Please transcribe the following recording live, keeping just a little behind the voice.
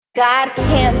God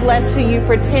can't bless who you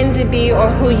pretend to be or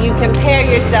who you compare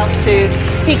yourself to.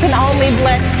 He can only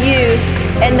bless you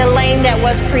in the lane that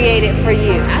was created for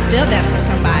you. I feel that for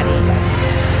somebody.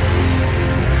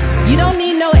 You don't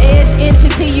need no edge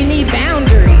entity, you need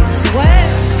boundaries. What?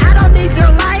 I don't need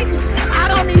your likes,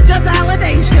 I don't need your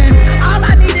validation. All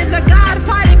I need is a God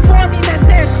fighting for me that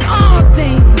says all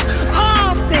things,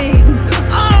 all things,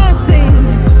 all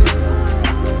things.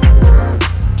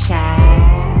 Child.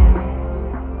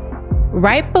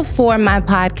 Right before my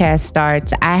podcast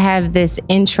starts, I have this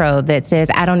intro that says,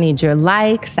 I don't need your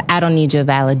likes, I don't need your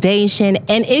validation.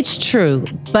 And it's true,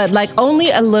 but like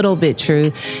only a little bit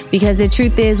true, because the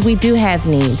truth is we do have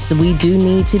needs. We do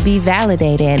need to be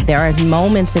validated. There are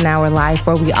moments in our life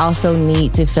where we also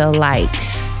need to feel liked.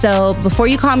 So before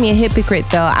you call me a hypocrite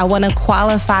though, I want to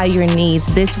qualify your needs.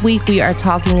 This week we are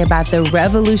talking about the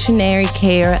revolutionary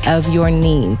care of your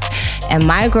needs. And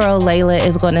my girl Layla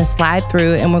is going to slide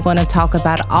through and we're going to talk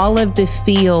about all of the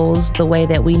feels, the way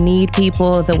that we need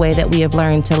people, the way that we have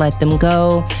learned to let them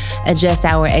go, adjust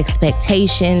our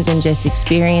expectations, and just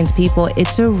experience people.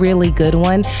 It's a really good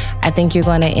one. I think you're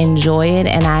going to enjoy it.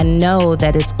 And I know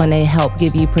that it's going to help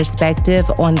give you perspective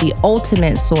on the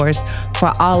ultimate source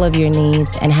for all of your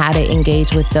needs and how to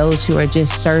engage with those who are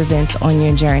just servants on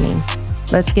your journey.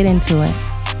 Let's get into it.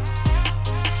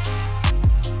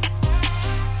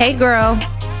 Hey, girl.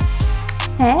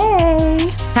 Hey.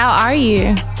 How are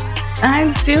you?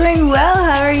 I'm doing well.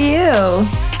 How are you?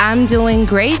 I'm doing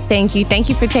great, thank you. Thank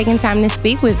you for taking time to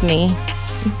speak with me.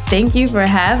 Thank you for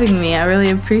having me. I really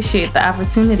appreciate the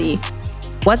opportunity.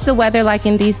 What's the weather like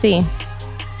in DC?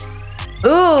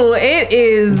 Ooh, it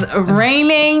is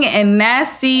raining and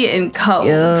nasty and cold.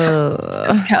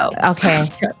 Cold. Okay.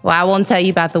 Well, I won't tell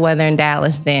you about the weather in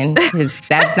Dallas then, because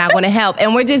that's not going to help.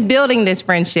 And we're just building this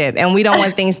friendship, and we don't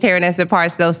want things tearing us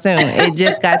apart so soon. It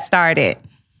just got started.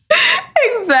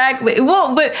 Exactly.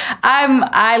 Well, but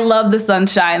I love the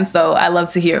sunshine, so I love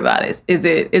to hear about it. Is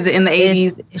it in the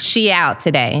 80s? She out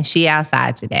today. She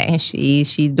outside today.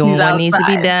 She's doing what needs to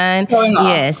be done.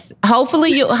 Yes.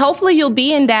 Hopefully you'll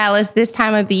be in Dallas this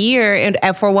time of the year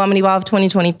for Woman Evolve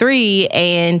 2023,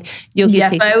 and you'll get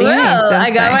to experience. Yes, I will.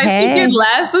 I got my ticket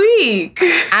last week.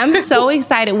 I'm so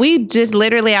excited.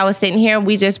 I was sitting here.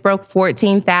 We just broke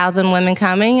 14,000 women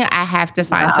coming. I have to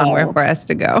find somewhere for us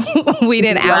to go. We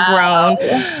didn't outgrown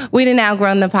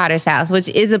the Potter's House, which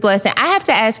is a blessing. I have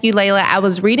to ask you, Layla, I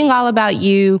was reading all about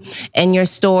you and your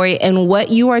story and what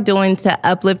you are doing to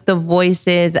uplift the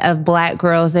voices of Black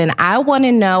girls. And I want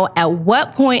to know, at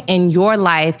what point in your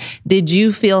life did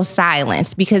you feel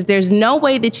silenced? Because there's no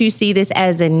way that you see this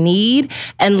as a need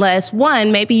unless,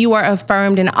 one, maybe you were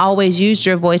affirmed and always used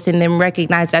your voice and then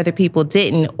recognized other people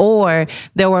didn't, or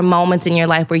there were moments in your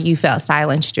life where you felt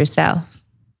silenced yourself.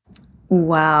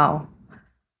 Wow.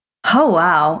 Oh,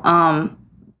 wow.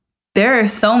 There are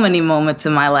so many moments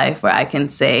in my life where I can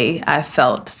say I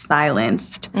felt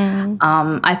silenced.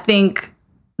 Mm-hmm. I think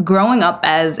growing up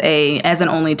as an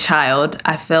only child,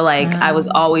 I feel like I was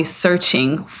always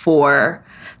searching for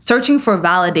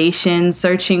validation,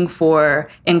 searching for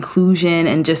inclusion,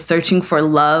 and just searching for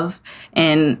love,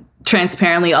 and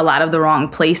transparently a lot of the wrong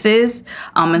places.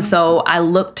 And so I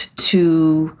looked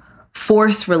to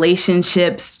force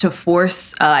relationships, to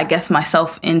force,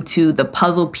 myself into the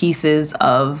puzzle pieces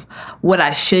of what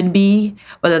I should be,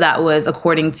 whether that was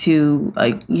according to,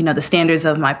 the standards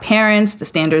of my parents, the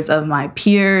standards of my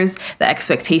peers, the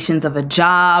expectations of a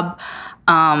job.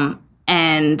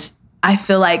 And I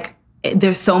feel like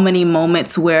there's so many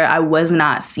moments where I was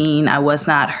not seen, I was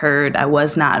not heard, I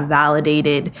was not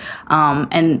validated.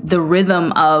 And the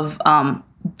rhythm of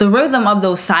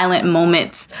those silent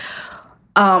moments,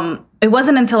 it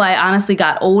wasn't until I honestly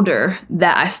got older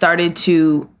that I started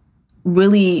to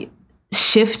really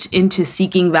shift into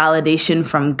seeking validation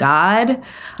from God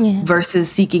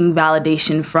versus seeking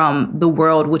validation from the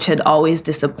world, which had always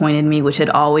disappointed me, which had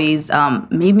always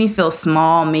made me feel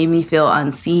small, made me feel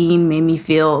unseen, made me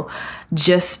feel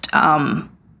just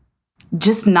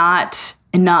not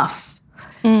enough.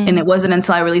 And it wasn't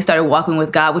until I really started walking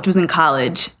with God, which was in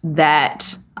college,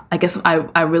 that I guess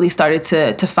I really started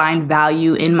to find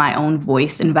value in my own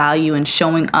voice and value in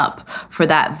showing up for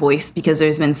that voice, because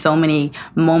there's been so many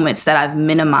moments that I've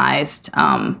minimized,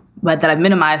 but that I've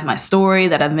minimized my story,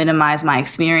 that I've minimized my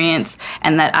experience,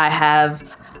 and that I have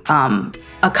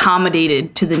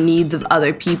accommodated to the needs of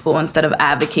other people instead of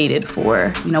advocated for,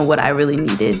 what I really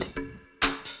needed.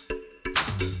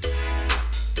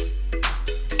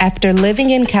 After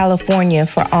living in California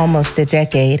for almost a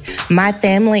decade, my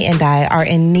family and I are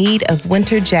in need of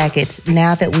winter jackets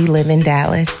now that we live in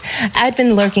Dallas. I'd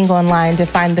been lurking online to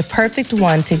find the perfect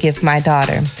one to give my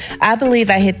daughter. I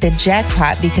believe I hit the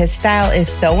jackpot because style is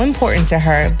so important to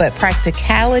her, but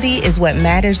practicality is what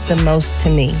matters the most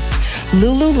to me.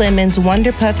 Lululemon's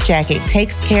Wonder Puff jacket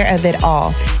takes care of it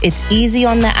all. It's easy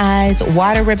on the eyes,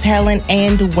 water repellent,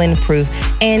 and windproof,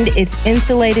 and it's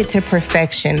insulated to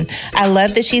perfection. I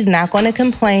love that she's not going to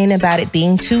complain about it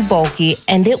being too bulky,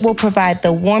 and it will provide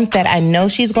the warmth that I know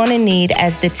she's going to need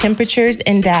as the temperatures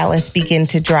in Dallas begin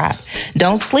to drop.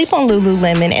 Don't sleep on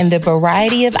Lululemon and the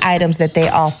variety of items that they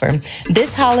offer.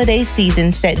 This holiday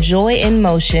season, set joy in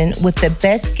motion with the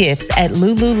best gifts at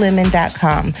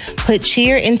Lululemon.com. Put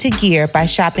cheer into gear by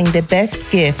shopping the best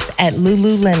gifts at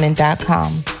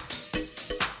Lululemon.com.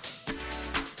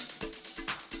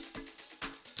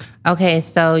 Okay,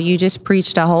 so you just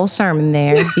preached a whole sermon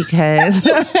there because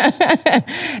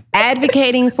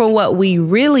advocating for what we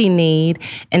really need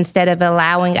instead of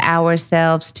allowing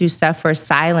ourselves to suffer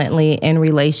silently in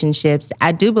relationships,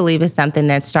 I do believe is something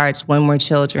that starts when we're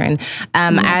children.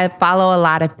 I follow a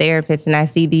lot of therapists and I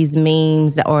see these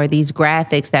memes or these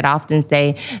graphics that often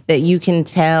say that you can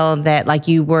tell that like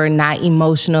you were not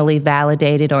emotionally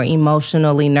validated or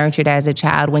emotionally nurtured as a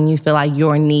child when you feel like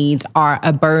your needs are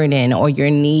a burden or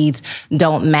your needs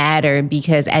don't matter,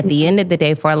 because at the end of the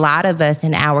day, for a lot of us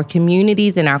in our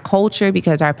communities, in our culture,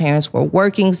 because our parents were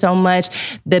working so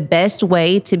much, the best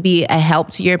way to be a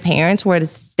help to your parents were to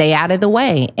stay out of the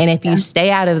way. And if you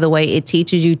stay out of the way, it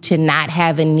teaches you to not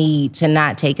have a need, to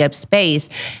not take up space.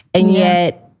 And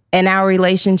yet in our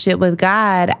relationship with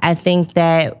God, I think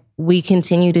that we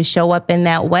continue to show up in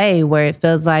that way where it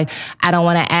feels like I don't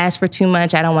want to ask for too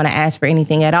much. I don't want to ask for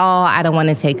anything at all. I don't want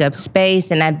to take up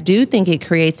space. And I do think it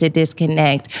creates a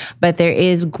disconnect, but there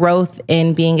is growth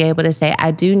in being able to say, I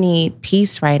do need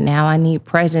peace right now. I need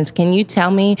presence. Can you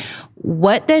tell me,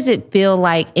 what does it feel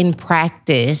like in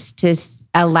practice to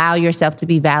allow yourself to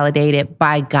be validated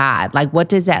by God? Like, what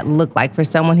does that look like for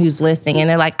someone who's listening and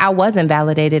they're like, I wasn't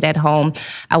validated at home.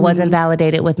 I wasn't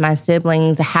validated with my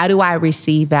siblings. How do I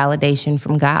receive validation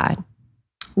from God?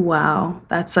 Wow,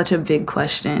 that's such a big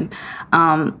question.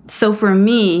 So for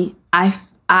me,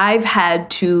 I've had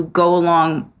to go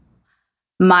along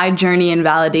my journey in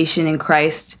validation in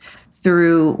Christ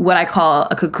through what I call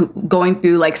going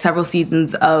through like several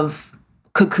seasons of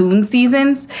cocoon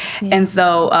seasons. And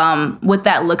so what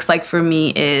that looks like for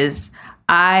me is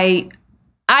I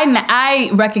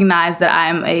recognize that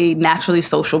I'm a naturally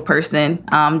social person,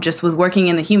 just with working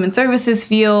in the human services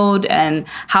field and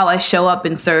how I show up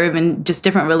and serve and just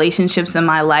different relationships in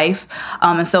my life.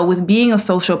 And so with being a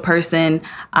social person,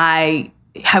 I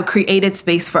have created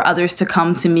space for others to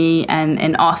come to me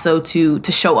and also to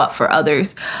show up for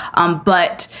others.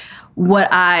 But what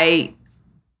I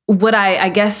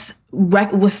guess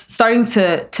was starting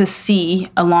to see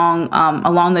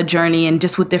along the journey and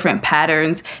just with different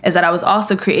patterns is that I was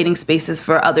also creating spaces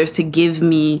for others to give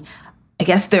me, I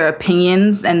guess, their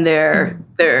opinions and their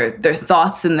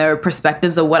thoughts and their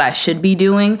perspectives of what I should be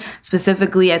doing.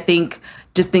 Specifically, I think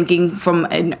just thinking from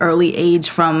an early age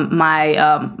from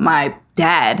my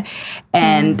dad,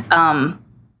 and I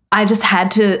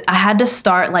had to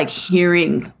start like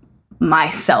hearing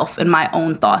myself and my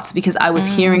own thoughts because I was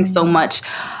hearing so much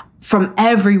from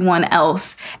everyone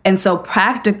else. And so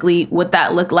practically what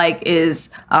that looked like is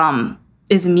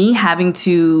me having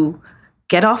to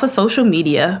get off of social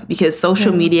media, because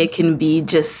social media can be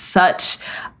just such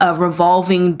a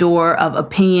revolving door of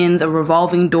opinions, a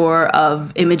revolving door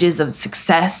of images of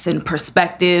success and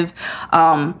perspective.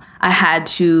 I had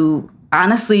to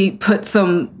honestly put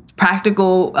some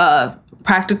practical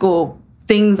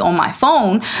things on my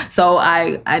phone. So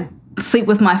I sleep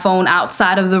with my phone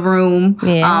outside of the room so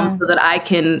that I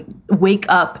can wake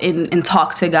up and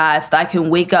talk to God, so that I can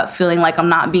wake up feeling like I'm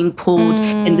not being pulled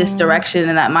in this direction,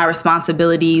 and that my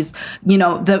responsibilities,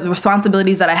 the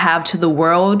responsibilities that I have to the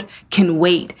world can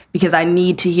wait, because I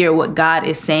need to hear what God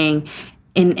is saying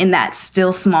in that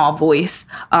still small voice.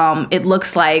 It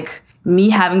looks like me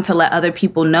having to let other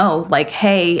people know, like,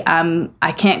 hey,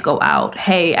 I can't go out.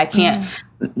 Hey, I can't.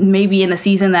 Maybe in the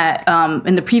season that,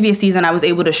 in the previous season, I was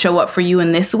able to show up for you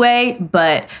in this way,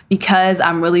 but because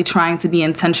I'm really trying to be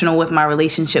intentional with my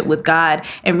relationship with God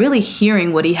and really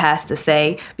hearing what he has to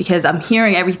say, because I'm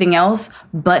hearing everything else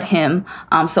but him.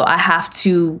 So I have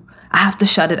to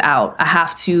shut it out. I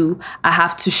have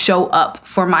to show up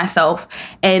for myself.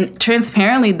 And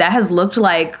transparently, that has looked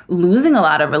like losing a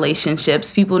lot of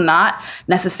relationships, people not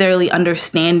necessarily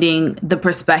understanding the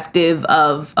perspective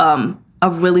of,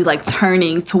 really like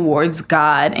turning towards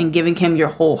God and giving him your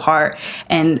whole heart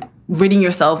and ridding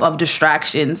yourself of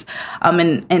distractions.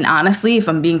 And honestly, if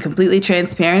I'm being completely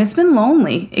transparent, it's been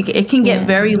lonely. It can get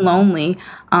very lonely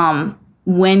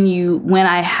when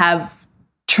I have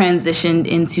transitioned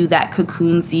into that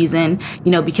cocoon season,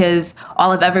 because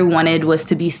all I've ever wanted was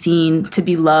to be seen, to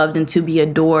be loved, and to be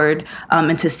adored,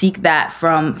 and to seek that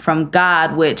from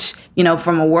God, which,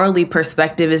 from a worldly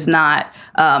perspective is not,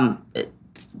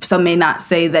 some may not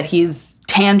say that he's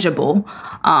tangible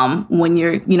when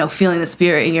you're, feeling the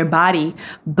spirit in your body,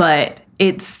 but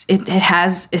it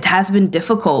has been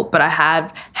difficult, but I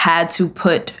have had to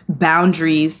put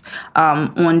boundaries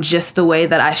on just the way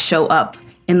that I show up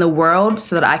in the world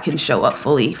so that I can show up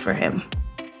fully for him.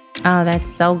 Oh, that's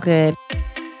so good.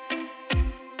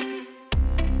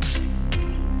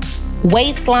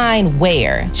 Waistline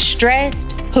where?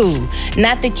 Stressed? Who?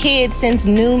 Not the kid since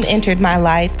Noom entered my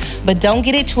life, but don't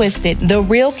get it twisted. The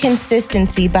real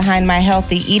consistency behind my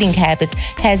healthy eating habits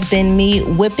has been me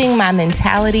whipping my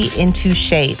mentality into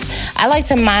shape. I like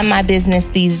to mind my business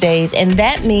these days, and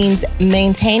that means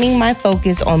maintaining my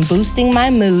focus on boosting my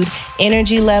mood,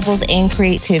 energy levels, and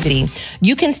creativity.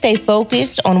 You can stay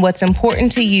focused on what's important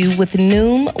to you with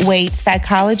Noom Weight's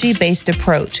psychology-based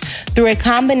approach. Through a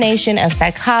combination of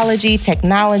psychology,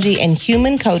 technology, and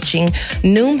human coaching,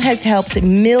 Noom has helped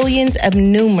millions of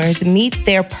Noomers meet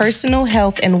their personal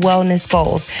health and wellness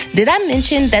goals. Did I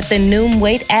mention that the Noom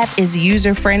Weight app is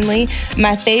user-friendly?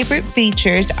 My favorite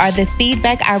features are the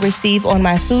feedback I receive on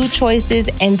my food choices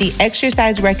and the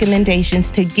exercise recommendations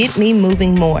to get me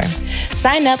moving more.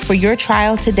 Sign up for your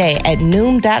trial today at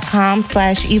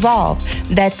Noom.com/evolve.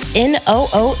 That's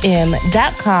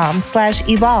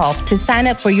NOOM.com/evolve to sign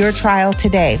up for your trial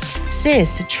today.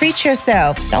 Sis, treat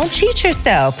yourself. Don't cheat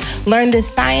yourself. Learn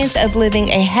the science of living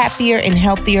a happier and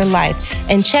healthier life,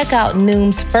 and check out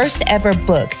Noom's first ever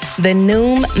book, The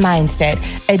Noom Mindset,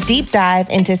 a deep dive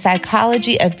into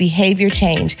psychology of behavior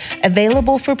change,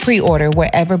 available for pre-order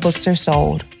wherever books are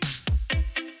sold.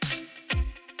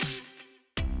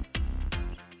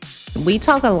 We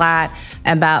talk a lot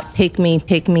about pick me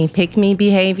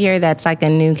behavior. That's like a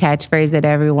new catchphrase that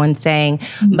everyone's saying.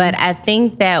 Mm-hmm. But I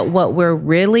think that what we're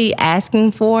really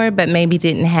asking for, but maybe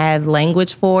didn't have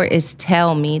language for, is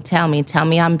tell me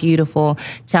I'm beautiful.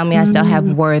 Tell me I still have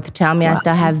worth. Tell me I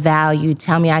still have value.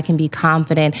 Tell me I can be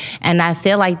confident. And I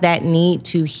feel like that need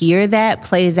to hear that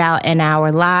plays out in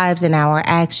our lives, in our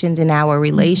actions, in our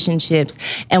relationships.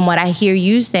 And what I hear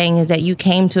you saying is that you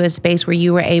came to a space where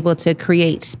you were able to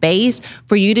create space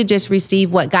for you to just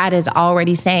receive what God is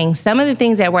already saying. Some of the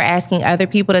things that we're asking other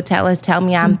people to tell us, tell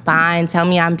me I'm fine, tell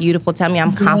me I'm beautiful, tell me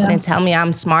I'm confident, tell me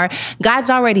I'm smart. God's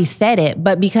already said it,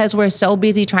 but because we're so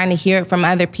busy trying to hear it from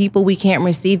other people, we can't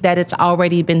receive that it's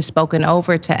already been spoken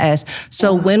over to us.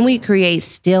 So when we create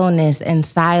stillness and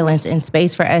silence and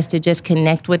space for us to just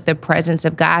connect with the presence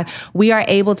of God, we are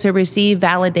able to receive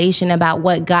validation about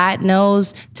what God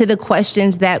knows to the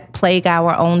questions that plague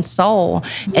our own soul.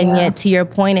 And yet, to your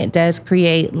point, it does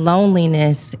create loneliness.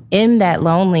 In that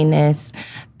loneliness,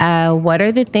 what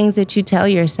are the things that you tell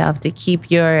yourself to keep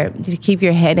your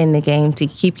head in the game, to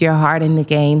keep your heart in the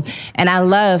game? And I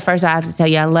love, first I have to tell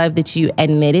you, I love that you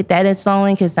admitted that it's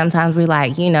lonely, because sometimes we're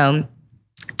like,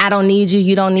 I don't need you,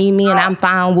 you don't need me, and I'm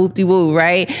fine, whoop-de-woo,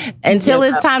 right? Until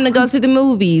it's time to go to the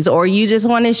movies, or you just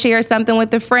want to share something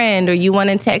with a friend, or you want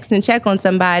to text and check on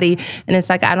somebody, and it's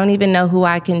like, I don't even know who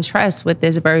I can trust with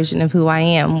this version of who I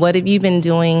am. What have you been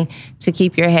doing to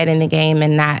keep your head in the game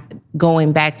and not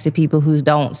going back to people who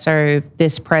don't serve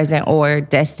this present or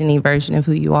destiny version of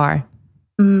who you are?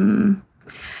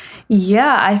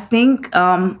 Yeah, I think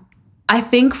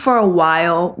for a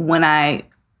while when I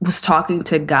was talking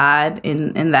to God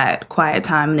in that quiet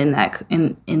time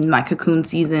and in my cocoon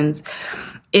seasons,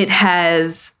 it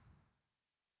has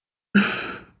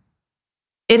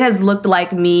looked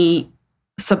like me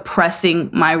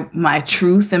suppressing my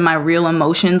truth and my real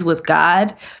emotions with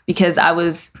God, because I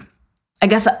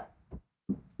guess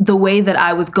the way that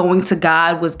I was going to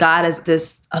God was God as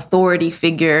this authority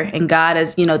figure, and God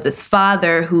as, this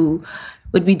father who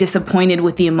would be disappointed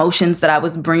with the emotions that I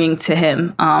was bringing to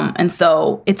him. And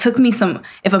so it took me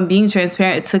if I'm being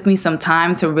transparent, it took me some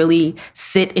time to really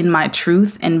sit in my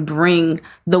truth and bring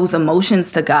those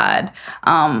emotions to God.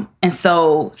 And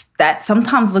so that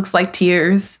sometimes looks like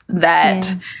tears,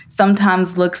 that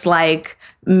sometimes looks like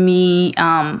me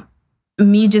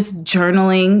just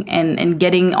journaling and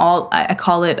getting all, I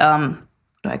call it, what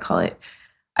do I call it?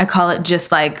 I call it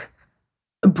just like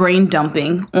brain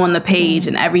dumping on the page,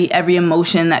 and every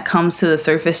emotion that comes to the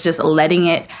surface, just letting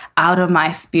it out of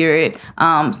my spirit.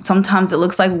 Sometimes it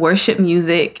looks like worship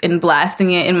music and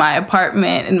blasting it in my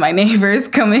apartment, and my neighbors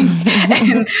coming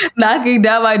and knocking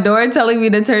down my door telling me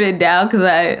to turn it down because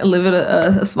I live in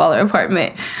a smaller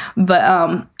apartment.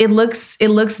 But it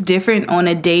looks different on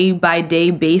a day by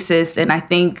day basis. And I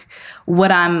think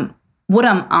what I'm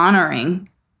honoring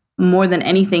more than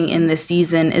anything in this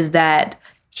season is that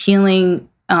healing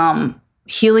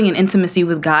and intimacy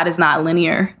with God is not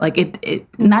linear. Like it's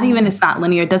not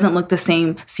linear. It doesn't look the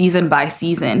same season by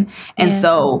season. And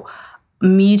so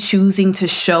me choosing to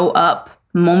show up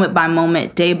moment by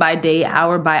moment, day by day,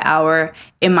 hour by hour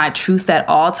in my truth at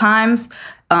all times,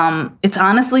 it's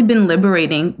honestly been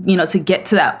liberating, to get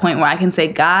to that point where I can say,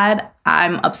 God,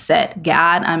 I'm upset.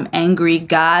 God, I'm angry.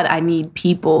 God, I need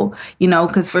people,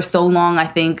 because for so long, I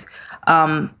think,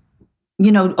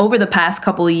 over the past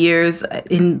couple of years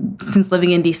since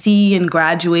living in DC and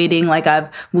graduating, like I've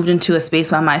moved into a space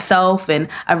by myself, and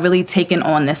I've really taken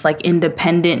on this like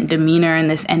independent demeanor and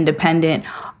this independent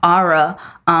aura.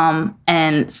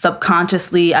 And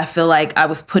subconsciously, I feel like I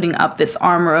was putting up this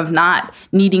armor of not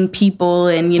needing people.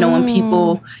 And, when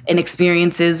people and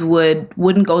experiences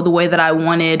wouldn't go the way that I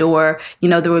wanted, or,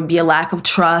 there would be a lack of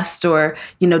trust, or,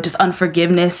 just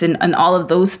unforgiveness and all of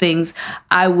those things,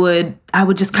 I would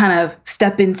just kind of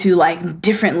step into like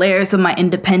different layers of my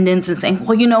independence and think,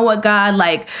 well, you know what, God,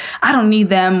 like, I don't need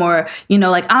them, or,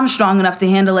 like I'm strong enough to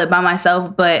handle it by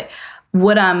myself. But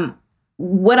what I'm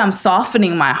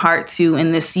softening my heart to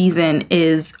in this season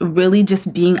is really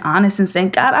just being honest and saying,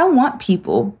 God, I want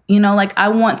people, like I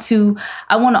want to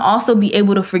also be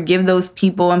able to forgive those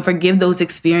people and forgive those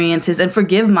experiences and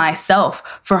forgive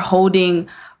myself for holding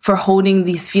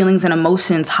these feelings and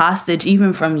emotions hostage,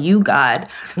 even from you, God.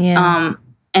 Yeah.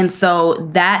 And so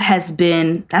that's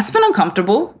been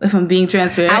uncomfortable, if I'm being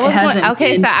transparent. So I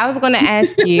was going to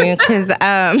ask you, because,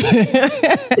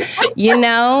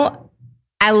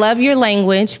 I love your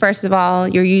language. First of all,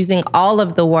 you're using all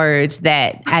of the words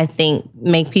that I think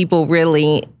make people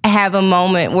really have a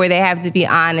moment where they have to be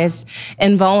honest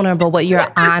and vulnerable. What you're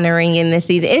honoring in this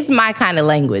season, it's my kind of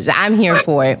language. I'm here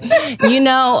for it.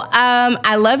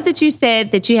 I love that you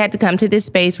said that you had to come to this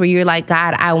space where you're like,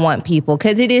 God, I want people,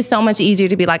 because it is so much easier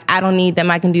to be like, I don't need them.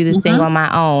 I can do this thing on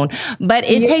my own. But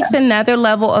it takes another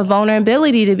level of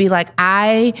vulnerability to be like,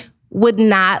 I would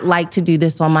not like to do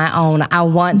this on my own. I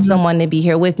want someone to be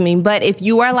here with me. But if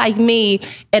you are like me,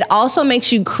 it also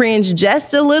makes you cringe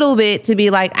just a little bit to be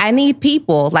like, I need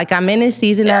people. Like I'm in a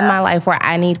season of my life where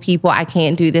I need people. I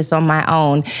can't do this on my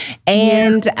own.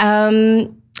 And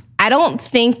I don't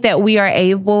think that we are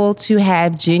able to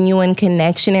have genuine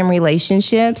connection in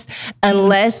relationships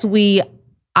unless we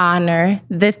honor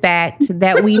the fact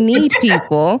that we need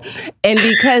people. And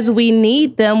because we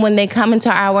need them, when they come into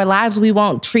our lives, we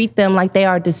won't treat them like they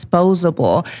are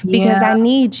disposable, because I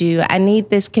need you. I need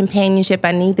this companionship.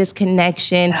 I need this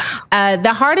connection.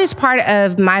 The hardest part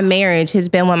of my marriage has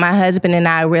been when my husband and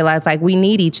I realized like we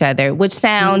need each other, which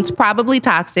sounds probably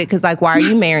toxic, because like, why are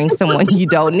you marrying someone you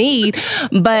don't need?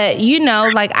 But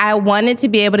like I wanted to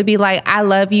be able to be like, I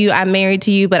love you. I'm married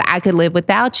to you, but I could live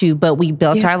without you. But we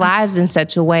built our lives in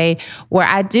such a way where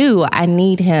I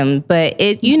need him. But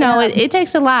it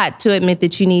takes a lot to admit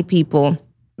that you need people.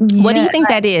 What do you think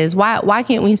that is? Why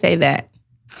can't we say that?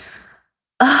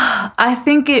 I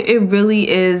think it really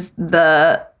is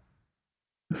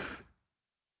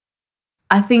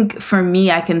I think for me,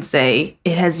 I can say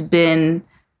it has been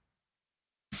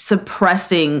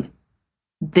suppressing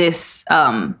this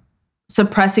pain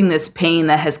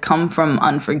that has come from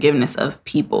unforgiveness of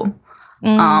people.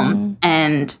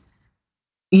 And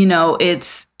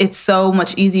it's so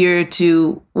much easier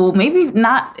to,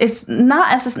 it's not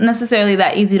necessarily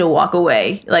that easy to walk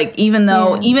away. Like, even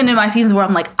in my seasons where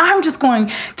I'm like, I'm just going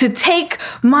to take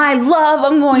my love,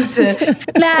 I'm going to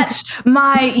snatch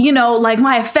my,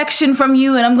 my affection from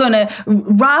you, and I'm going to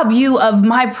rob you of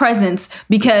my presence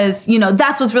because,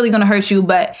 that's what's really going to hurt you.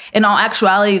 But in all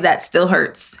actuality, that still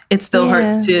hurts. It still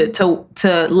hurts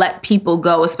to let people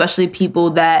go, especially people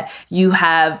that you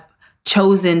have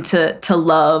chosen to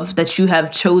love, that you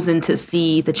have chosen to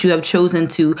see, that you have chosen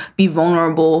to be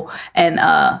vulnerable and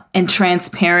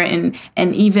transparent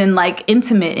and even like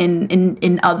intimate in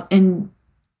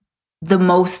the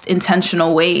most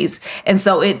intentional ways. And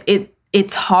so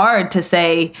it's hard to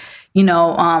say,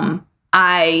 I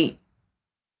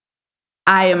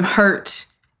am hurt.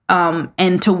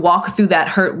 And to walk through that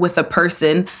hurt with a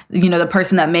person, the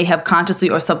person that may have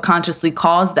consciously or subconsciously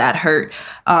caused that hurt.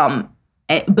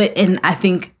 But I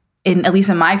think at least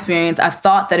in my experience, I've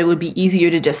thought that it would be easier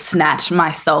to just snatch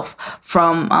myself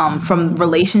from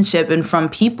relationship and from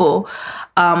people.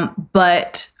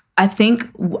 But I think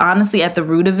honestly at the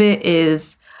root of it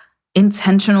is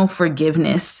intentional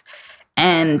forgiveness.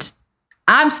 And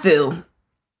I'm still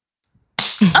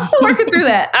working through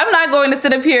that. I'm not going to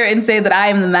sit up here and say that I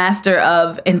am the master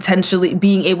of intentionally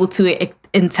being able to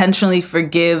intentionally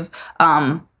forgive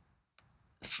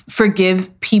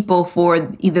people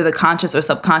for either the conscious or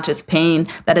subconscious pain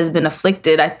that has been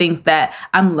afflicted. I think that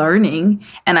I'm learning,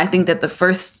 and I think that the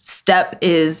first step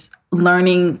is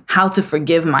learning how to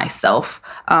forgive myself,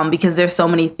 because there's so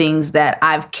many things that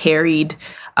I've carried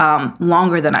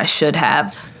longer than I should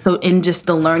have. So in just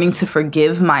the learning to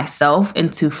forgive myself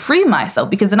and to free myself,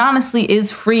 because it honestly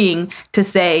is freeing to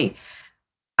say,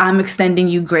 I'm extending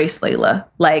you grace, Layla.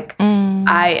 Like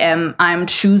I'm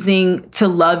choosing to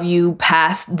love you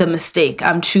past the mistake.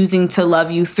 I'm choosing to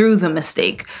love you through the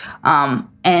mistake.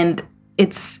 And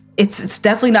it's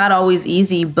definitely not always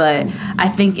easy, but I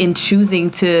think in choosing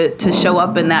to show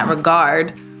up in that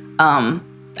regard,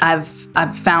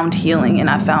 I've found healing and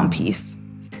I've found peace.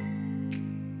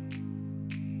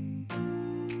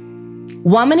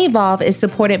 Woman Evolve is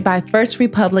supported by First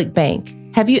Republic Bank.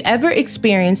 Have you ever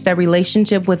experienced a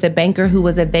relationship with a banker who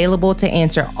was available to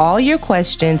answer all your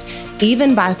questions,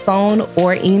 even by phone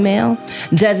or email?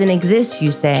 Doesn't exist,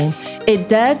 you say? It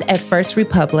does at First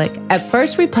Republic. At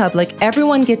First Republic,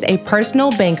 everyone gets a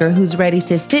personal banker who's ready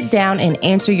to sit down and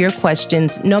answer your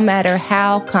questions, no matter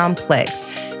how complex.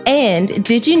 And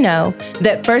did you know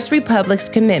that First Republic's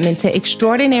commitment to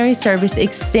extraordinary service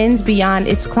extends beyond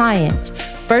its clients?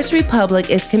 First Republic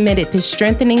is committed to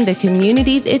strengthening the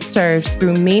communities it serves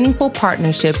through meaningful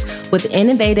partnerships with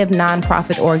innovative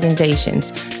nonprofit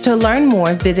organizations. To learn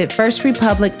more, visit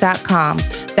firstrepublic.com.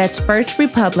 That's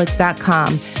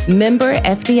firstrepublic.com. Member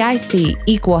FDIC,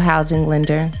 Equal Housing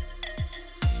Lender.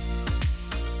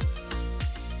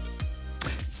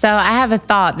 So I have a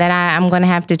thought that I'm going to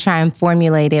have to try and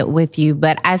formulate it with you,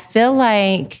 but I feel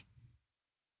like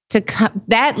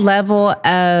that level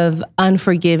of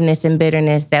unforgiveness and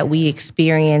bitterness that we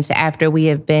experience after we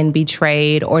have been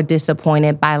betrayed or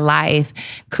disappointed by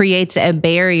life creates a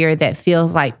barrier that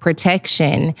feels like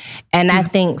protection. And I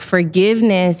think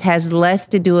forgiveness has less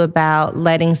to do about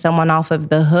letting someone off of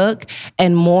the hook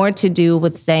and more to do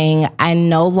with saying, I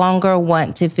no longer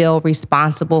want to feel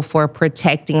responsible for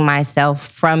protecting myself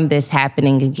from this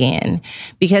happening again.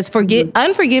 Because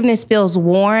unforgiveness feels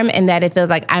warm in that it feels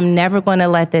like I'm never going to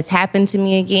let this happen to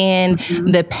me again.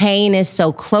 The pain is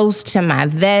so close to my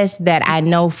vest that I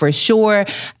know for sure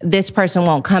this person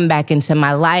won't come back into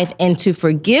my life. And to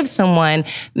forgive someone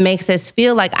makes us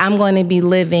feel like I'm going to be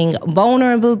living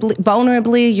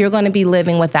vulnerably. You're going to be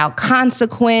living without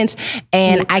consequence,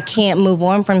 and I can't move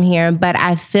on from here. But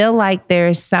I feel like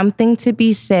there's something to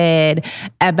be said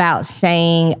about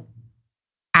saying,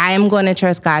 I am going to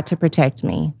trust God to protect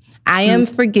me. I am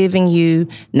forgiving you,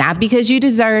 not because you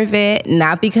deserve it,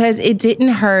 not because it didn't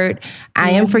hurt.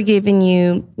 I am forgiving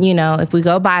you, if we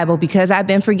go Bible, because I've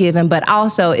been forgiven, but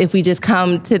also if we just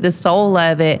come to the soul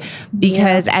of it,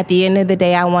 because at the end of the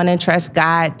day, I want to trust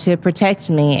God to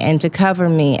protect me and to cover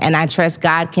me. And I trust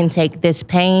God can take this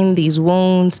pain, these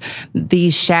wounds,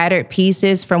 these shattered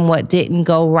pieces from what didn't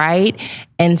go right,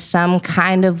 in some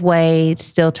kind of way,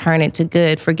 still turn it to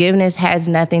good. Forgiveness has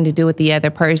nothing to do with the other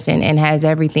person and has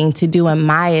everything to do, in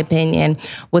my opinion,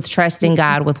 with trusting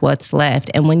God with what's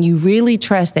left. And when you really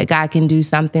trust that God can do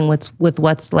something with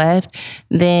what's left,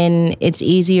 then it's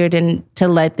easier to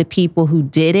let the people who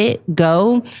did it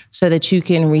go so that you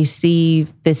can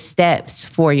receive the steps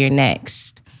for your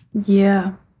next.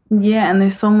 Yeah. Yeah. And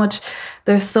there's so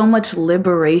much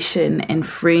liberation in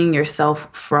freeing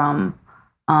yourself from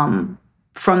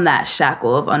that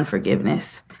shackle of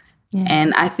unforgiveness. Yeah.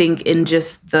 And I think in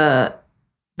just the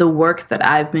work that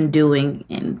I've been doing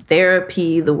in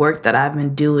therapy, the work that I've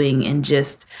been doing in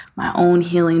just my own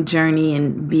healing journey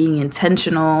and being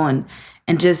intentional and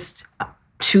just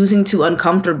choosing to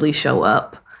uncomfortably show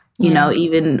up,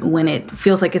 even when it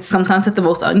feels like it's sometimes at the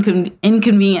most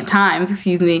inconvenient times,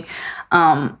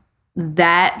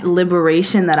 that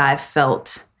liberation that I've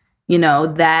felt,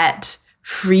 that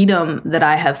freedom that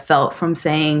I have felt from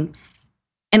saying,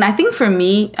 and I think for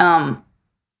me,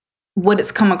 what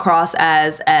it's come across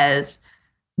as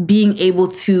being able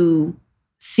to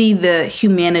see the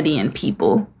humanity in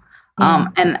people.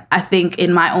 And I think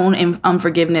in my own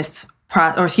forgiveness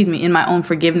process,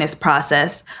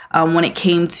 when it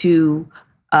came to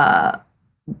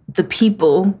the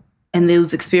people and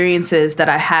those experiences that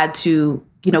I had to,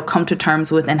 come to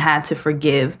terms with and had to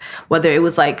forgive, whether it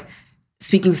was like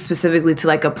speaking specifically to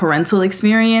like a parental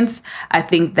experience, I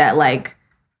think that like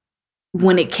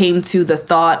when it came to the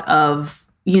thought of,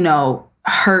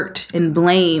 hurt and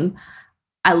blame,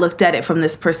 I looked at it from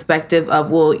this perspective of,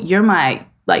 well, you're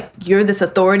this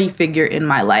authority figure in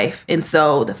my life. And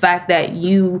so the fact that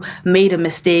you made a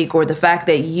mistake, or the fact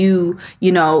that you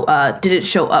didn't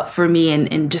show up for me,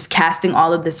 and just casting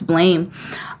all of this blame.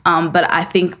 But I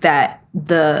think that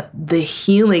the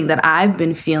healing that I've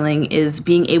been feeling is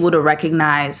being able to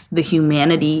recognize the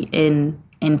humanity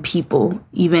in people,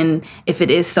 even if it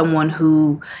is someone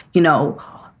who,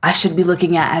 I should be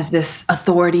looking at as this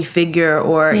authority figure,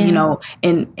 or,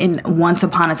 in once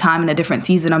upon a time in a different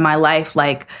season of my life,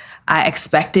 like I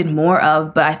expected more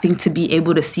of. But I think to be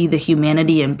able to see the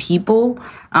humanity in people,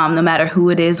 no matter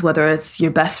who it is, whether it's your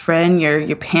best friend,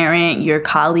 your parent, your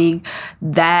colleague,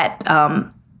 that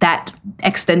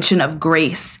extension of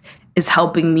grace is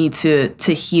helping me to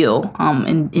heal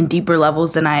in deeper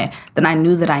levels than I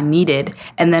knew that I needed.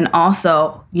 And then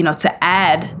also, to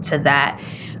add to that,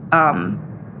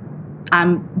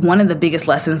 one of the biggest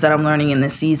lessons that I'm learning in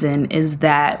this season is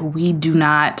that we do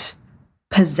not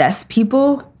possess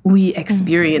people, we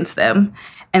experience them.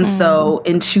 And so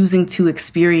in choosing to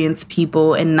experience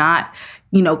people and not,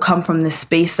 come from this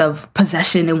space of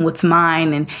possession and what's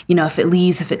mine. And, if it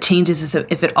leaves, if it changes,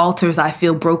 if it alters, I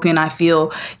feel broken. I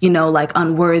feel, like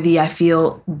unworthy. I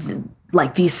feel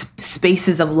like these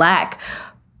spaces of lack.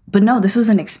 But no, this was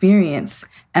an experience.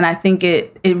 And I think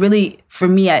it really, for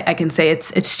me, I can say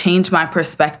it's changed my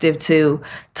perspective to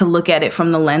look at it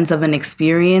from the lens of an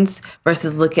experience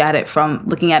versus looking at it from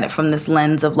this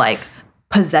lens of like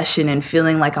possession and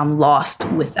feeling like I'm lost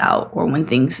without, or when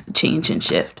things change and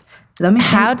shift. Does that make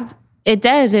sense? It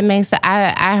does. It makes.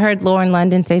 I heard Lauren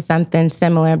London say something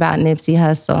similar about Nipsey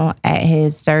Hussle at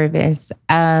his service.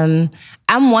 I'm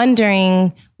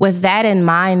wondering, with that in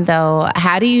mind, though,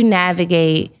 how do you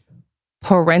navigate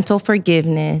parental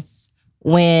forgiveness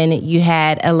when you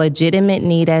had a legitimate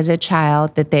need as a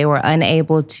child that they were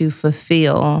unable to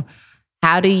fulfill?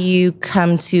 How do you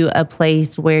come to a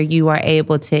place where you are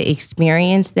able to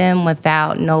experience them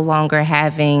without no longer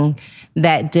having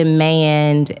that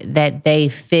demand that they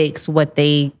fix what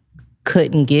they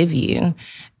couldn't give you?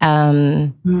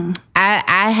 I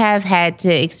have had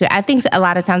to experience, I think a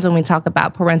lot of times when we talk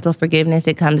about parental forgiveness,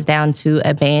 it comes down to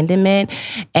abandonment.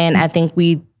 And I think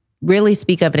we really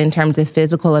speak of it in terms of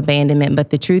physical abandonment, but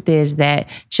the truth is that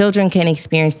children can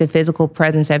experience the physical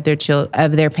presence of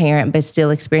their parent, but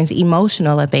still experience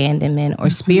emotional abandonment or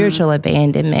spiritual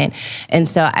abandonment. And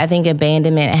so I think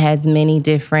abandonment has many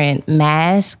different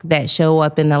masks that show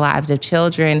up in the lives of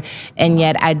children. And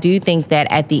yet I do think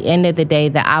that at the end of the day,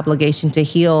 the obligation to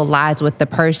heal lies with the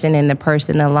person and the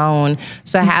person alone.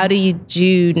 So how do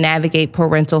you navigate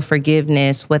parental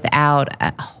forgiveness without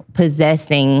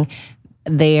possessing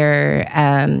their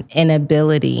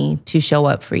inability to show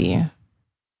up for you?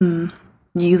 You're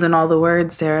using all the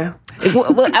words, Sarah.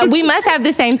 We must have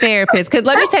the same therapist, because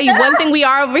let me tell you, one thing we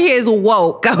are over here is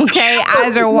woke, okay?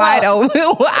 Eyes are wide open.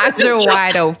 Eyes are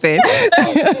wide open.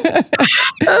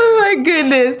 Oh my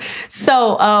goodness.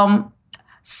 So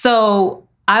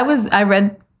I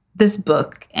read this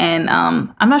book, and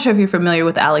I'm not sure if you're familiar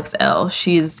with Alex Elle.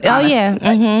 She's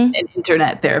an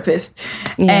internet therapist.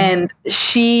 Yeah. And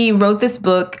she wrote this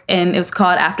book, and it was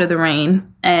called After the Rain.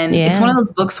 And it's one of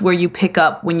those books where you pick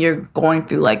up when you're going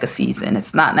through like a season.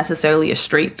 It's not necessarily a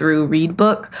straight through read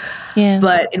book. Yeah.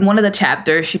 But in one of the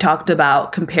chapters, she talked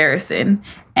about comparison.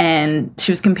 And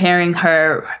she was comparing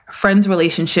her friend's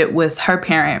relationship with her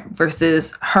parent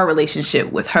versus her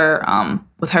relationship with her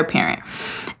parent.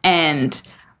 And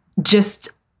just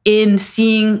in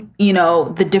seeing,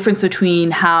 the difference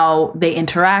between how they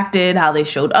interacted, how they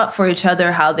showed up for each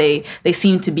other, how they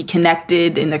seemed to be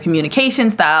connected in their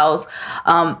communication styles,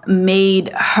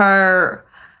 made her,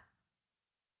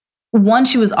 one,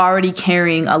 she was already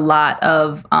carrying a lot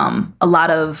of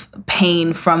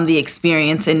pain from the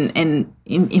experience, and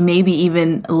maybe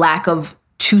even lack of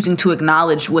choosing to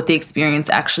acknowledge what the experience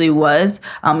actually was,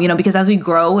 because as we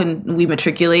grow and we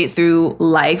matriculate through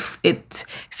life,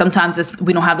 sometimes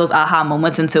we don't have those aha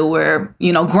moments until we're,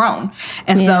 grown.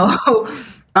 And so,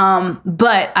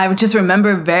 but I just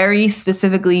remember very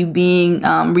specifically being,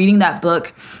 reading that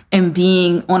book and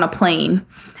being on a plane,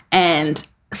 and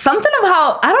something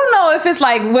about, I don't know if it's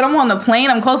like when I'm on the plane,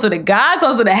 I'm closer to God,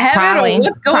 closer to heaven, or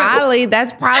what's going on.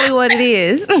 That's probably what it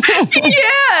is.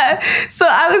 Yeah. So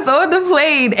I was on the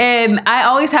plane, and I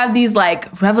always have these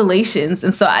like revelations.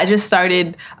 And so I just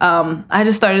started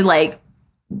like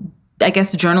I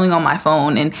guess, journaling on my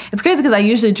phone. And it's crazy because I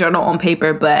usually journal on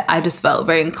paper, but I just felt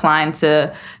very inclined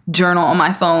to journal on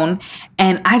my phone.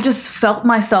 And I just felt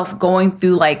myself going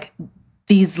through like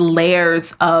these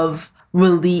layers of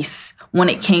release when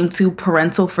it came to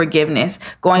parental forgiveness,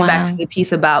 going back to the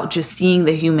piece about just seeing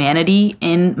the humanity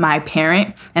in my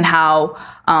parent and how,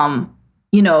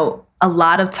 a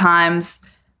lot of times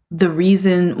the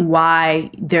reason why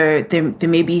there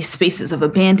may be spaces of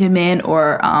abandonment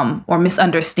or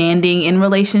misunderstanding in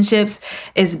relationships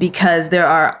is because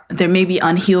there may be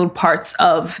unhealed parts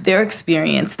of their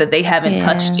experience that they haven't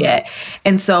touched yet.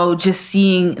 And so just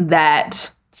seeing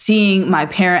my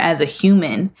parent as a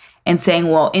human and saying,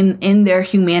 well, in their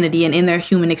humanity and in their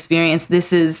human experience,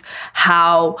 this is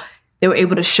how they were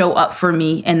able to show up for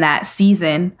me in that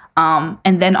season.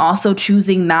 And then also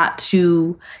choosing not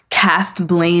to cast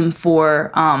blame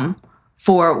for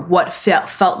what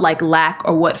felt like lack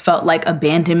or what felt like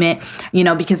abandonment,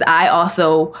 because I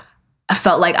also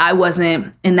felt like I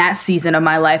wasn't, in that season of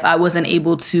my life, I wasn't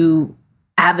able to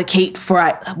advocate for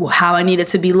how I needed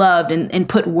to be loved and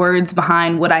put words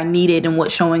behind what I needed and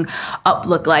what showing up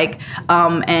looked like.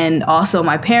 And also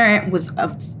my parent was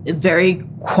a very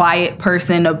quiet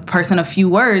person, a person of few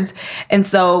words. And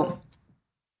so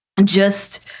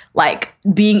just like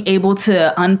being able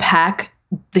to unpack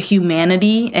the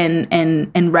humanity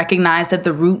and recognize that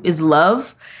the root is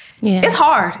love. Yeah. It's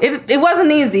hard. It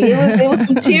wasn't easy. It was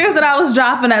some tears that I was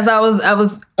dropping as I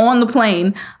was on the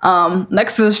plane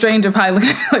next to the stranger, probably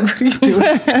looking like, what are you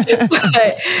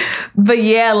doing? but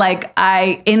yeah, like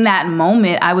in that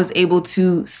moment, I was able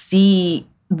to see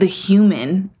the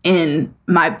human in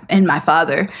my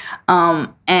father,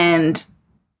 and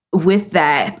with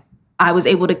that, I was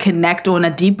able to connect on a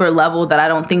deeper level that I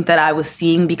don't think that I was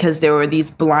seeing because there were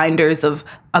these blinders of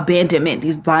abandonment,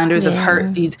 these blinders of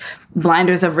hurt, these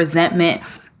blinders of resentment.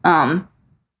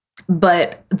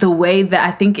 But the way that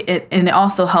I think it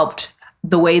also helped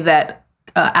the way that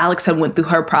Alex had went through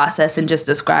her process and just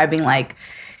describing like,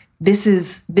 this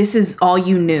is all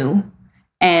you knew.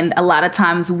 And a lot of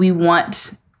times we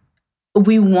want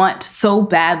so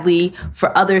badly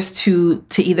for others to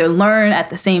either learn at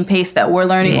the same pace that we're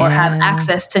learning or have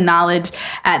access to knowledge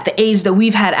at the age that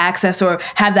we've had access or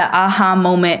have that aha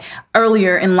moment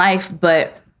earlier in life.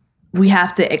 But we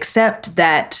have to accept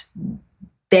that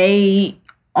they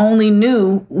only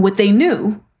knew what they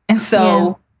knew. And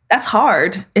so that's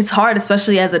hard. It's hard,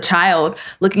 especially as a child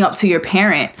looking up to your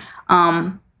parent.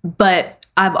 But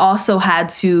I've also had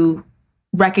to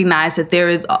recognize that there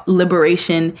is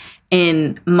liberation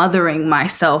in mothering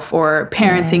myself or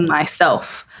parenting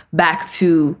myself back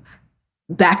to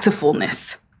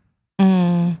fullness.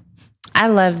 I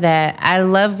love that. I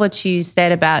love what you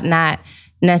said about not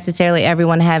necessarily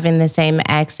everyone having the same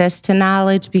access to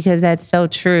knowledge, because that's so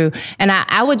true. And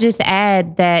I would just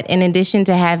add that in addition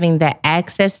to having the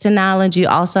access to knowledge, you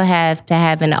also have to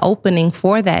have an opening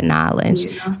for that knowledge,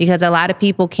 because a lot of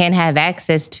people can have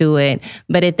access to it,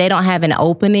 but if they don't have an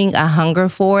opening, a hunger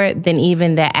for it, then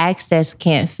even the access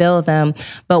can't fill them.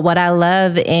 But what I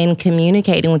love in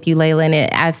communicating with you, Layla,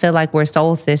 and I feel like we're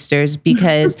soul sisters,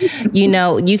 because,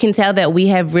 you can tell that we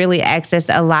have really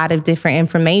accessed a lot of different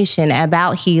information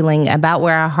about healing, about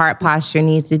where our heart posture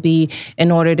needs to be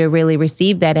in order to really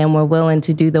receive that. And we're willing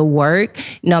to do the work,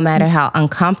 no matter how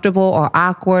uncomfortable or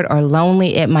awkward or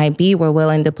lonely it might be. We're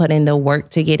willing to put in the work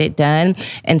to get it done.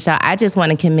 And so I just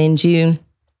want to commend you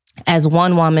as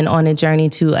one woman on a journey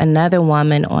to another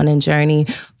woman on a journey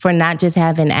for not just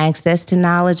having access to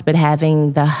knowledge, but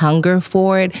having the hunger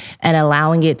for it and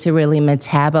allowing it to really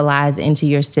metabolize into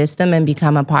your system and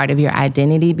become a part of your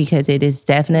identity, because it is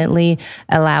definitely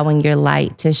allowing your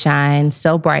light to shine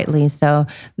so brightly. So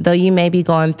though you may be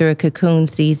going through a cocoon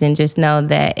season, just know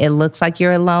that it looks like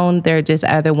you're alone. There are just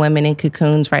other women in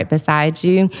cocoons right beside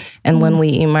you. And when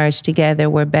we emerge together,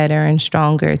 we're better and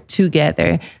stronger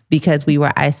together because we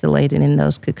were isolated in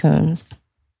those cocoons.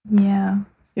 Yeah,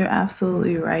 you're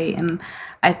absolutely right. And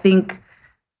I think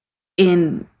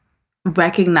in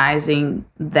recognizing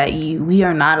that we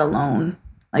are not alone,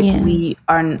 we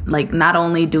are, like, not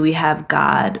only do we have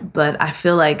God, but I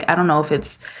feel like, I don't know if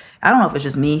it's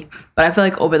just me, but I feel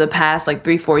like over the past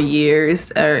 3-4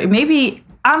 years, or maybe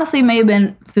honestly may have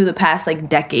been through the past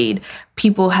decade,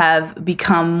 people have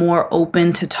become more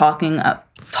open to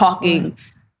talking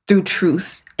through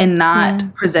truth and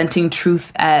not presenting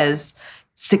truth as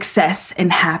success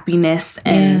and happiness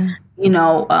and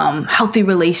healthy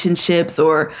relationships,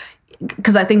 or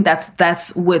because I think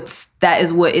that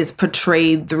is what is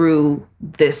portrayed through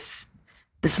this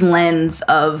lens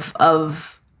of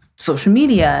social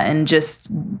media and just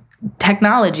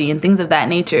technology and things of that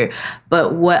nature.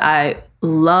 But what I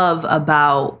love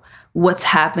about what's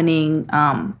happening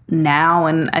now.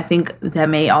 And I think that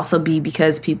may also be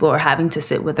because people are having to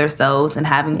sit with themselves and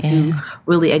having to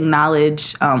really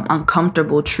acknowledge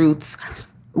uncomfortable truths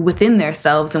within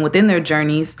themselves and within their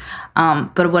journeys.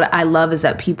 But what I love is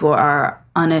that people are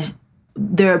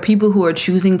there are people who are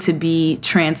choosing to be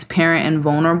transparent and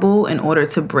vulnerable in order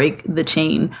to break the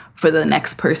chain for the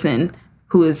next person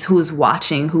who is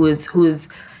watching, who is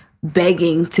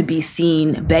begging to be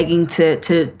seen, begging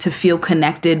to feel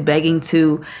connected, begging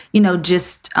to,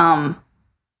 just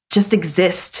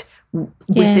exist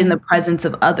within the presence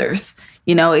of others.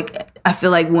 I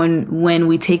feel like when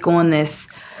we take on this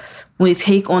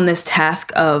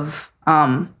task of,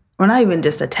 or not even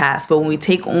just a task, but when we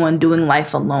take on doing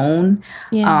life alone,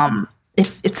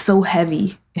 it's so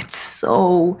heavy. It's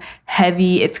so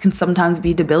heavy. It can sometimes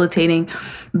be debilitating.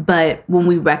 But when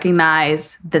we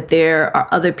recognize that there are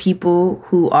other people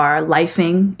who are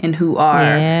lifing and who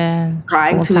are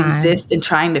trying to exist and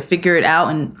trying to figure it out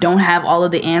and don't have all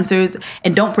of the answers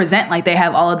and don't present like they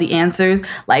have all of the answers,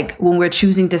 like when we're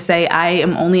choosing to say, I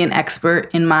am only an expert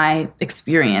in my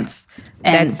experience.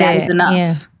 And that is enough.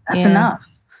 Yeah. That's enough.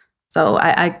 So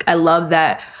I love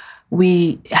that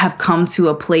we have come to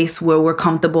a place where we're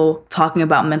comfortable talking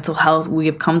about mental health. We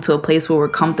have come to a place where we're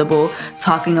comfortable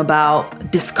talking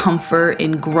about discomfort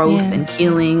and growth and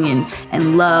healing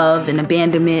and love and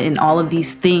abandonment and all of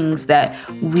these things that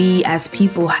we as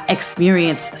people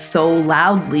experience so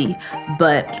loudly,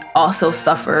 but also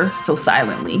suffer so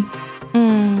silently.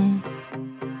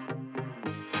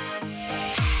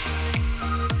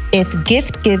 If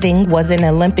gift giving was an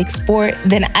Olympic sport,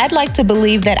 then I'd like to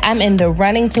believe that I'm in the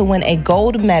running to win a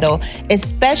gold medal,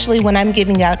 especially when I'm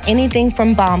giving out anything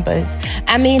from Bombas.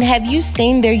 I mean, have you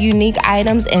seen their unique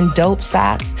items and dope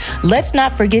socks? Let's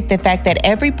not forget the fact that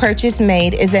every purchase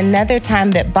made is another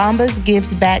time that Bombas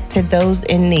gives back to those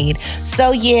in need.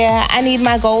 So yeah, I need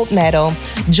my gold medal.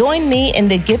 Join me in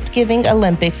the gift giving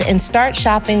Olympics and start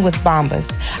shopping with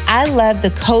Bombas. I love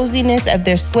the coziness of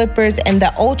their slippers and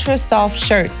the ultra soft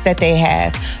shirts that they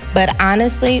have. But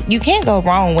honestly, you can't go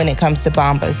wrong when it comes to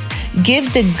Bombas.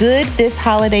 Give the good this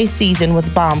holiday season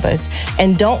with Bombas.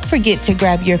 And don't forget to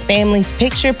grab your family's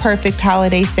picture-perfect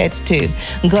holiday sets too.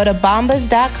 Go to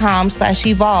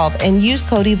bombas.com/evolve and use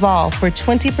code EVOLVE for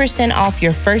 20% off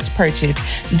your first purchase.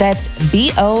 That's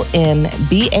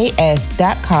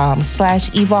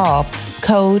BOMBAS.com/evolve.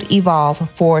 Code EVOLVE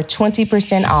for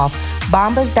 20% off.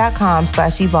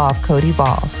 Bombas.com/evolve. Code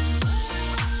EVOLVE.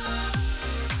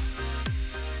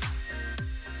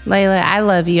 Layla, I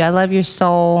love you. I love your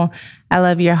soul. I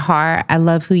love your heart. I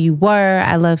love who you were.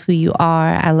 I love who you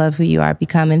are. I love who you are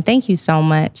becoming. Thank you so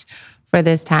much for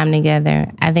this time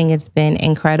together. I think it's been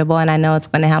incredible, and I know it's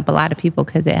going to help a lot of people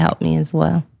because it helped me as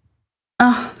well.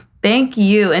 Oh, thank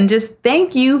you. And just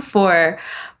thank you for,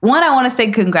 one, I want to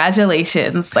say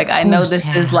congratulations. Like, I know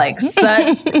this is like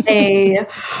such a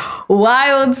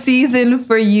wild season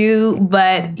for you,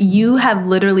 but you have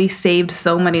literally saved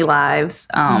so many lives.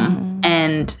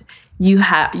 And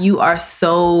you are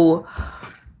so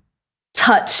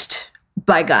touched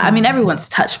by God. I mean, everyone's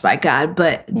touched by God,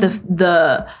 but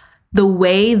the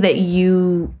way that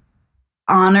you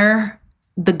honor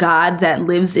the God that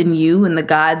lives in you and the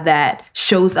God that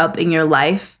shows up in your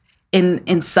life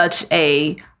in such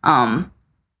a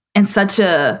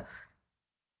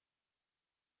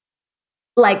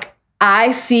like,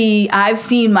 I've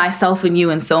seen myself in you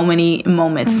in so many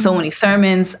moments, so many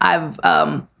sermons.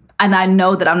 And I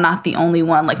know that I'm not the only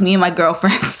one. Like, me and my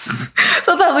girlfriends,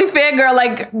 sometimes we fangirl,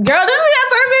 like, girl, did you see that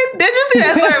sermon? Did you see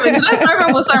that sermon? Did that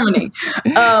sermon was sermoning?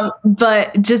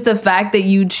 But just the fact that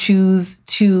you choose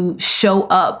to show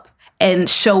up and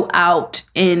show out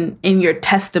in your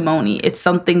testimony, it's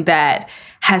something that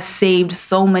has saved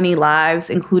so many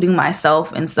lives, including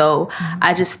myself. And so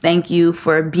I just thank you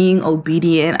for being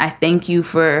obedient. I thank you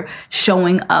for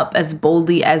showing up as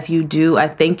boldly as you do. I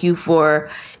thank you for,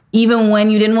 even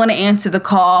when you didn't want to answer the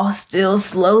call, still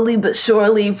slowly but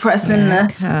surely pressing the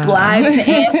flag to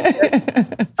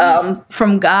answer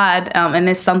from God. And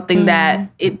it's something that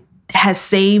it has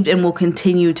saved and will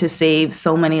continue to save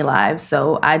so many lives.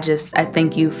 So I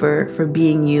thank you for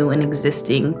being you and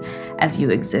existing as you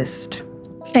exist.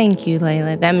 Thank you,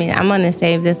 Layla. That means I'm going to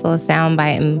save this little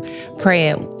soundbite and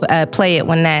play it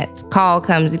when that call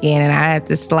comes again and I have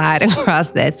to slide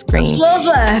across that screen.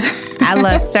 I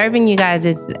love serving you guys.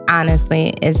 It's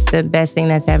the best thing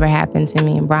that's ever happened to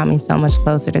me and brought me so much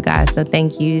closer to God. So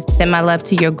thank you. Send my love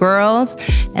to your girls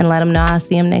and let them know I'll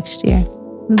see them next year.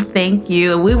 Thank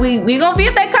you. We gonna be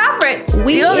at that conference.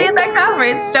 We gonna be at that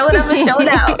conference. Showing up and showing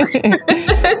out.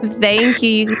 Thank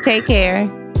you. Take care.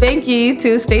 Thank you, you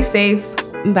too. Stay safe.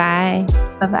 Bye.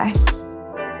 Bye-bye.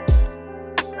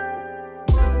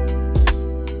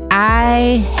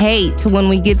 I hate when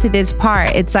we get to this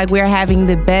part. It's like we're having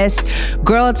the best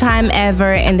girl time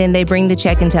ever, and then they bring the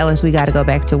check and tell us we got to go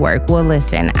back to work. Well,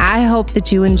 listen, I hope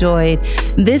that you enjoyed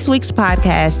this week's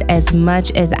podcast as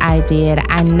much as I did.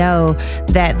 I know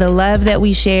that the love that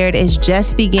we shared is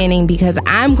just beginning, because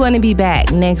I'm going to be back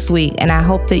next week, and I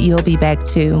hope that you'll be back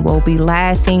too. We'll be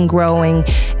laughing, growing,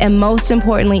 and most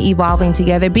importantly, evolving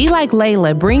together. Be like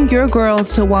Layla. Bring your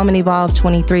girls to Woman Evolve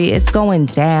 23. It's going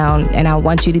down, and I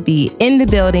want you to be in the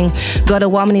building. Go to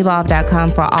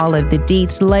womanevolve.com for all of the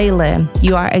deets. Layla,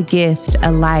 you are a gift,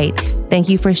 a light. Thank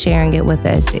you for sharing it with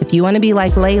us. If you want to be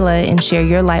like Layla and share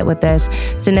your light with us,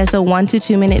 send us a 1 to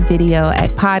 2 minute video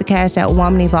at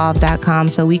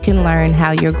podcast@womanevolve.com so we can learn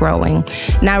how you're growing.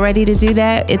 Not ready to do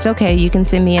that? It's okay. You can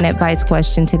send me an advice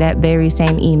question to that very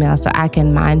same email so I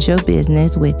can mind your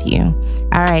business with you.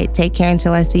 All right. Take care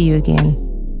until I see you again.